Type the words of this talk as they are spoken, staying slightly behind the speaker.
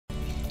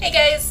Hey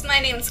guys,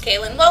 my name's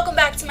Kaylin. Welcome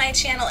back to my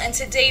channel, and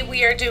today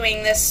we are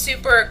doing this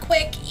super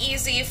quick,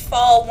 easy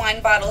fall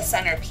wine bottle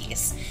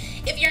centerpiece.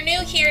 If you're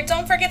new here,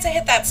 don't forget to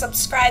hit that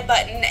subscribe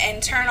button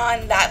and turn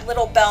on that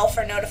little bell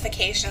for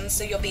notifications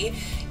so you'll be,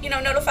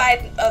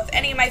 notified of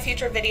any of my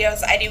future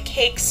videos. I do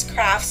cakes,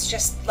 crafts,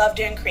 just love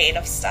doing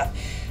creative stuff.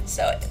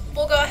 So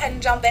we'll go ahead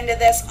and jump into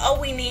this. All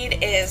we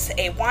need is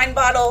a wine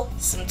bottle,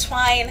 some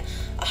twine,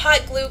 a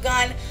hot glue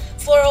gun,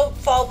 floral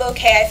fall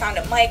bouquet I found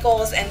at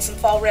Michael's, and some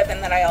fall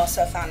ribbon that I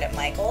also found at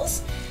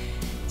Michael's.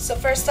 So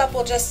first up,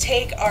 we'll just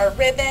take our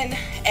ribbon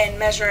and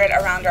measure it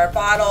around our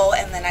bottle,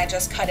 and then I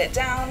just cut it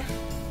down.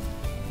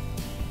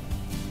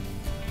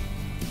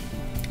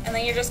 And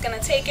then you're just going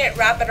to take it,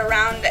 wrap it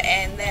around,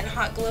 and then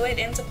hot glue it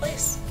into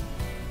place.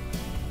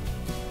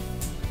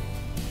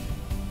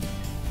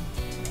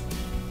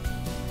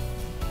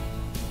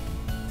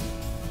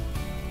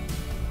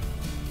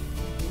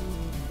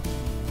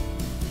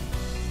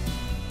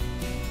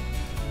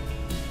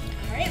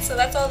 So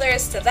that's all there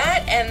is to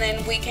that, and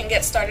then we can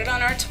get started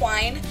on our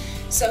twine.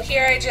 So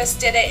here I just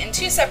did it in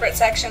two separate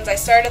sections. I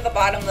started at the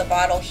bottom of the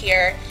bottle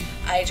here.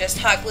 I just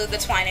hot glued the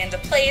twine into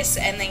place,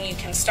 and then you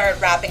can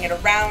start wrapping it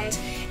around.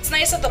 It's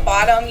nice at the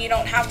bottom. You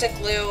don't have to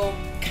glue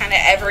kind of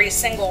every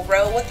single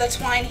row with the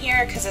twine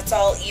here because it's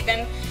all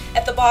even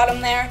at the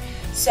bottom there.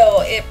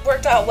 So it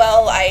worked out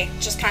well. I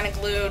just kind of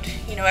glued,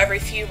 every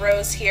few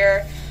rows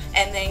here,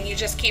 and then you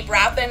just keep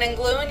wrapping and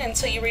gluing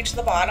until you reach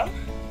the bottom.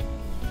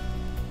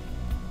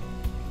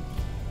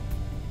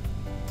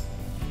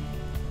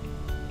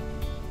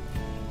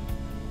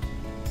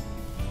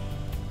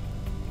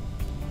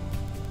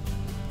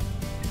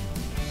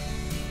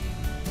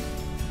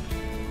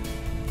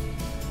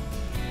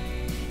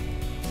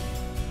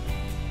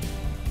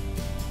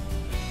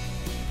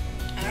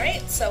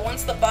 Alright, so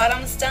once the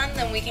bottom's done,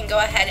 then we can go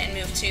ahead and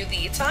move to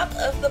the top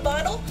of the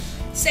bottle.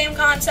 Same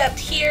concept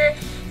here.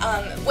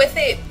 With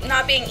it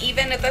not being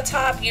even at the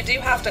top, you do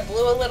have to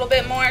glue a little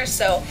bit more,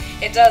 so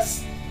it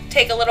does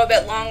take a little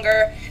bit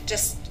longer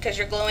just because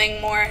you're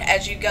gluing more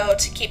as you go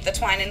to keep the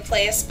twine in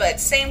place, but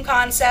same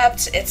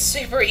concept. It's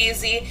super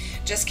easy.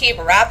 Just keep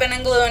wrapping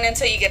and gluing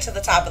until you get to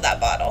the top of that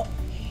bottle.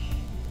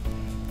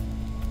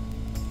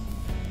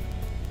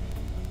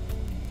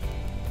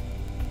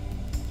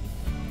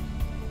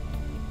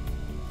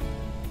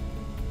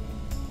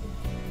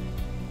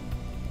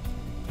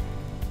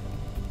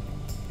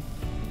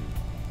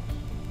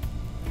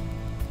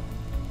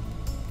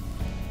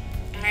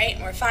 Alright,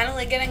 we're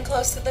finally getting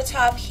close to the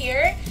top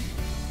here.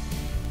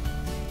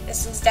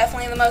 This is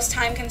definitely the most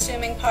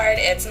time-consuming part.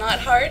 It's not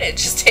hard, it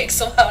just takes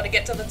a while to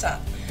get to the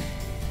top.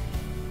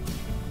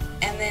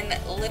 And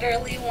then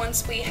literally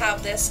once we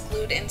have this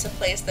glued into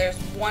place, there's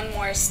one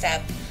more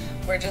step.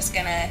 We're just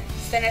gonna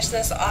finish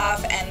this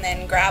off and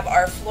then grab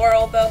our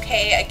floral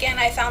bouquet. Again,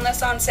 I found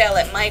this on sale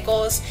at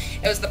Michael's.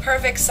 It was the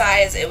perfect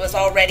size. It was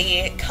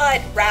already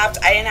cut, wrapped.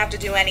 I didn't have to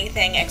do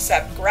anything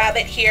except grab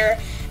it here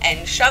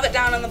and shove it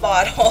down in the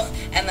bottle,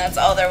 and that's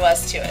all there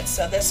was to it.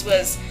 So this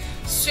was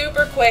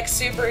super quick,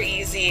 super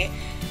easy,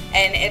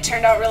 and it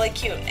turned out really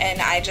cute. And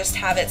I just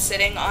have it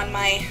sitting on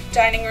my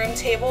dining room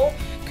table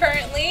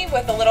currently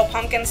with a little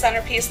pumpkin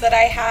centerpiece that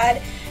I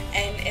had,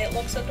 and it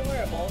looks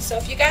adorable. So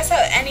if you guys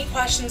have any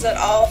questions at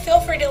all,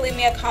 feel free to leave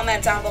me a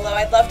comment down below.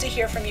 I'd love to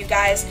hear from you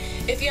guys.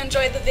 If you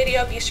enjoyed the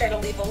video, be sure to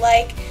leave a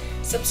like,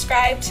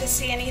 subscribe to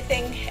see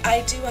anything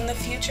I do in the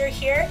future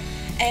here,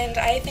 and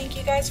I thank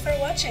you guys for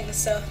watching.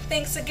 So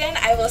thanks again.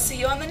 I will see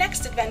you on the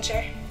next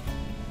adventure.